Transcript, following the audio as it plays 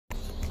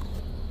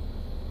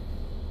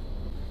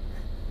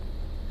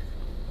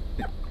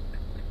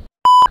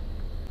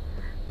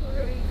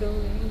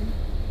going?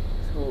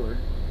 Seoul.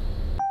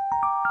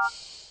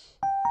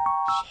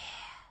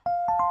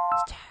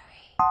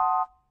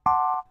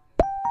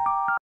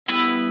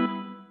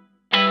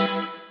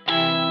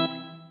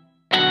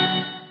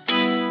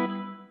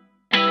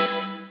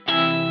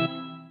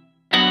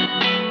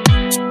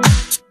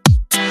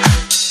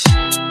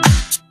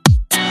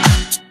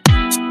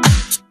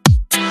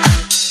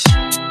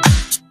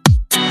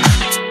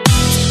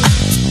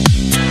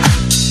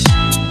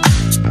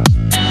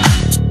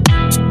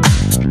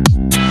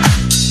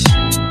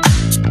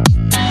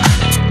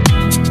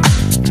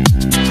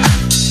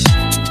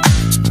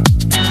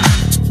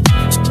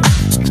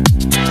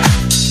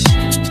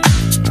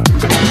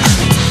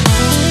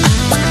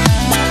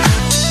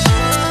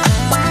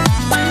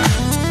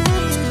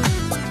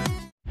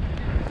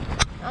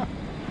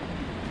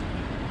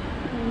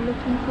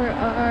 Looking for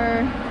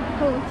our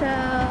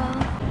hotel.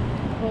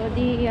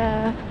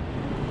 어디야?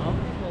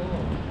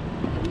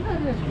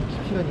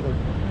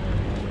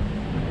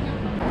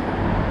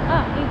 아,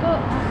 이거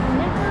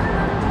아니야?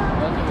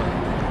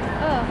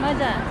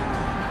 맞아.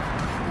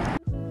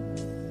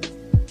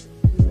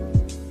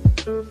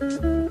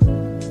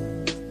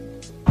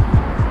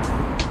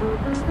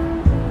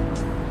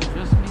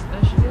 Just meet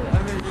Ashley. I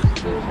will just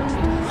go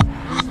shopping.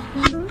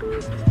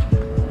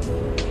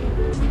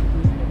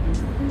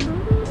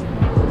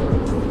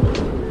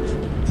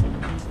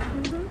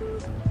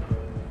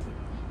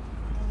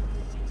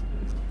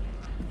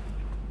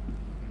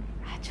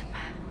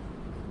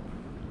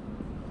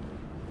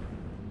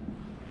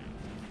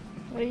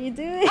 What are you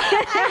doing?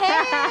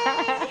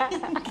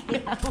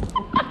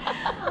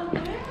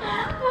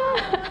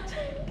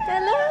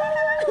 Hello!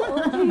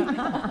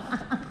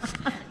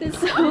 It's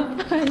so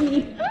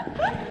funny.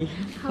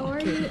 How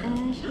are you,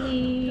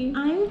 Ashley?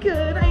 I'm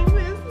good. I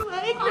miss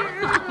my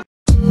girl.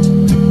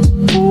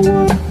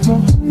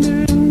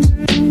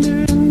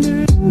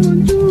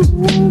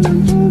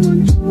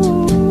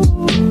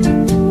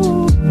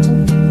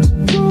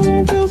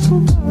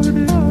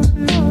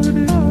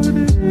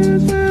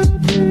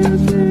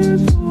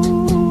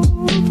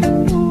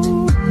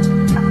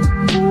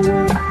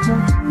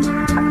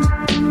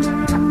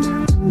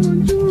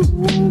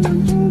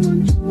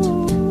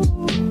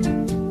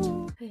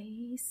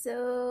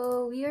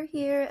 So we are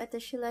here at the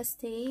Sheila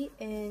stay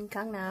in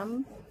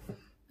Gangnam.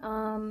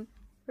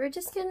 We're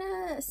just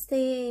gonna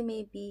stay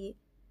maybe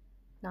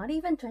not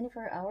even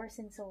 24 hours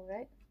in Seoul,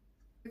 right?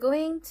 We're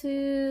going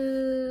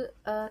to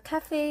a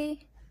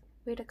cafe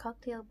with a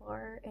cocktail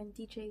bar and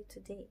DJ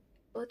today.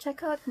 We'll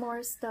check out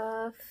more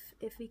stuff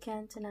if we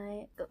can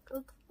tonight. Go,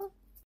 go, go.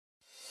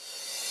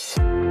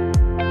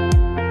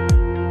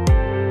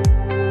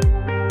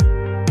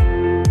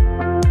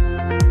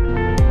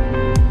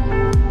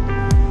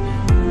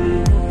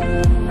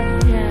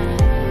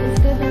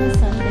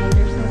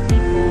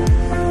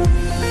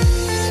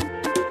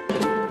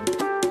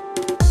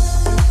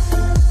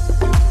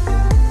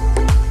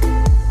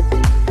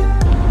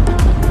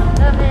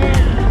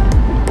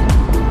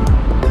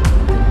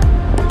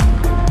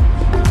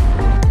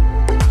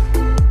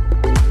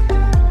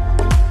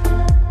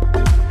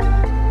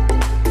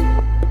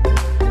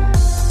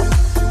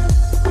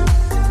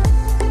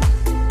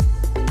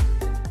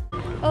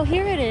 Oh,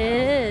 here it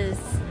is.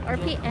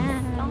 RPM.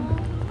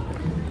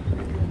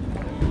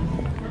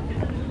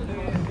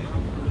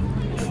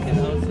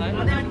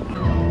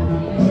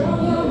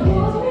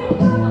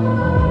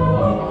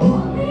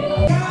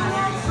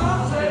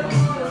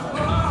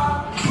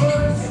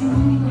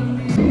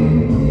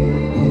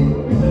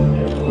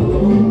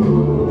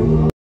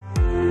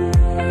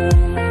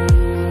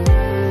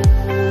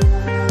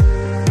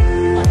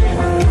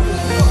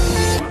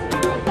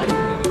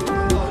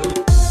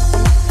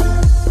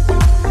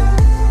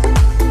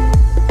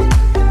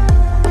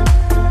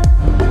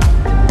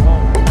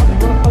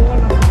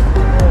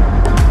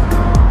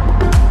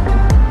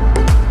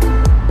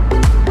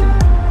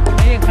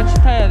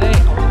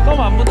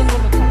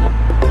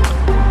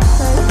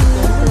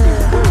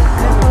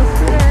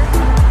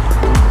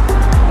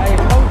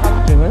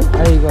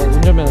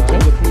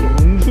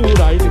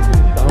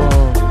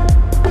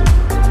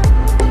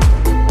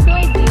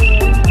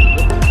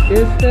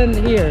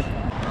 Here.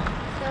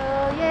 So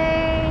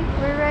yay,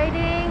 we're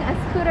riding a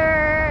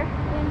scooter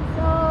in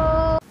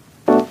Seoul.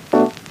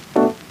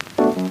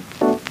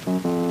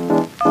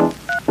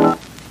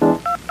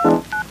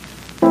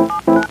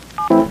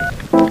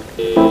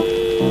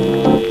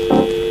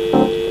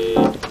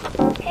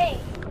 Hey.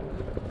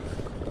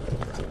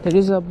 There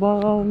is a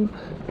bomb.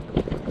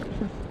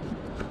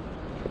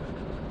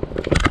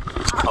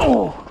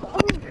 Oh.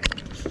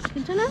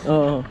 괜찮아?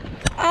 Oh.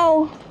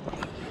 Ow.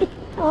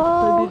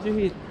 Oh. Where did you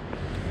hit?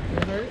 You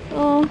hurt?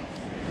 Oh.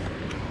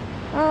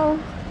 Oh.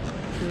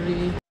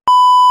 Sorry.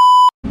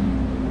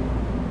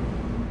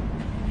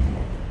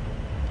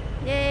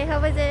 Yay, how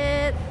was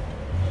it?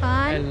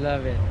 I Fun?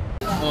 love it.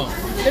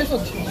 그래서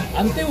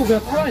안 떼고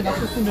그냥 차 안에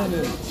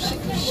놔뒀으면은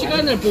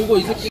시간을 보고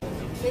이 새끼.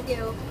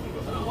 Video.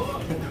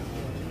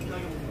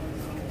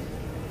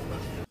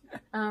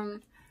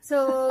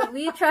 So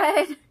we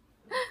tried.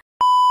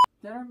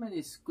 There are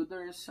many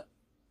scooters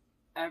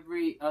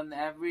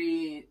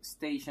every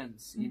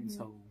stations in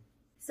Seoul.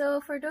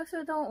 So for those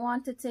who don't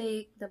want to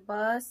take the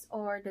bus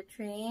or the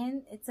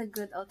train, it's a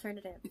good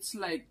alternative. It's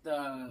like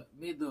the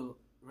middle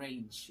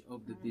range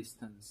of the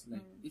distance.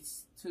 Like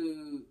it's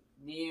too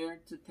near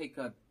to take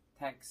a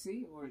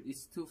taxi, or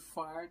it's too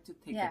far to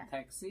take a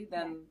taxi.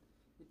 Then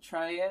you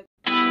try it.